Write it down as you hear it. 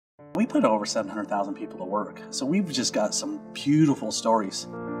We put over 700,000 people to work, so we've just got some beautiful stories.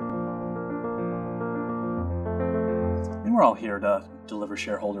 And we're all here to deliver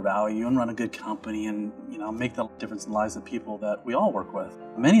shareholder value and run a good company and make the difference in the lives of people that we all work with.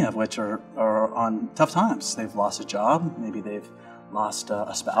 Many of which are on tough times. They've lost a job, maybe they've lost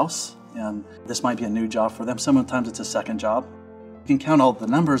a spouse, and this might be a new job for them. Sometimes it's a second job. You can count all the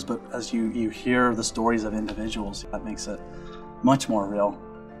numbers, but as you hear the stories of individuals, that makes it much more real.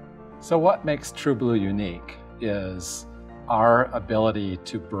 So what makes TrueBlue unique is our ability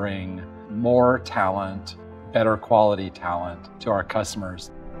to bring more talent, better quality talent to our customers.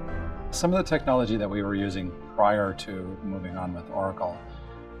 Some of the technology that we were using prior to moving on with Oracle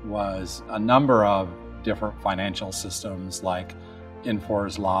was a number of different financial systems like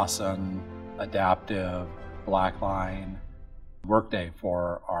Infor Lawson, Adaptive, Blackline, Workday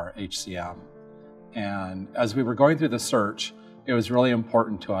for our HCM. And as we were going through the search, it was really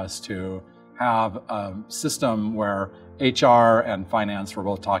important to us to have a system where HR and finance were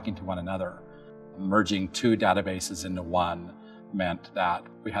both talking to one another. Merging two databases into one meant that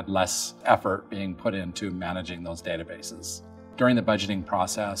we had less effort being put into managing those databases. During the budgeting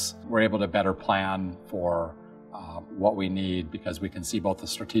process, we're able to better plan for what we need because we can see both the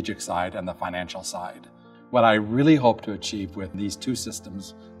strategic side and the financial side. What I really hope to achieve with these two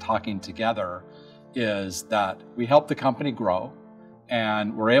systems talking together is that we help the company grow,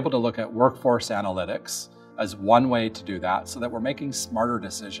 and we're able to look at workforce analytics as one way to do that so that we're making smarter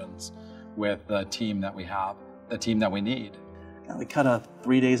decisions with the team that we have, the team that we need. Now we cut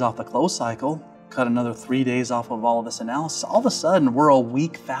 3 days off the close cycle, cut another 3 days off of all of this analysis. All of a sudden, we're a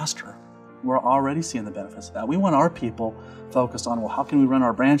week faster. We're already seeing the benefits of that. We want our people focused on, well, how can we run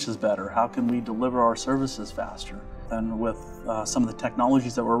our branches better? How can we deliver our services faster? And with some of the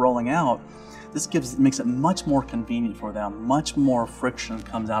technologies that we're rolling out, this makes it much more convenient for them. Much more friction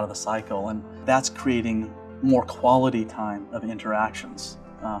comes out of the cycle, and that's creating more quality time of interactions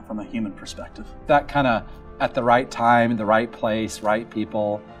from a human perspective. That kind of at the right time, the right place, right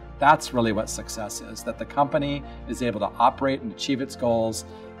people, that's really what success is, that the company is able to operate and achieve its goals,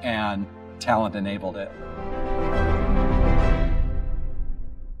 and talent enabled it.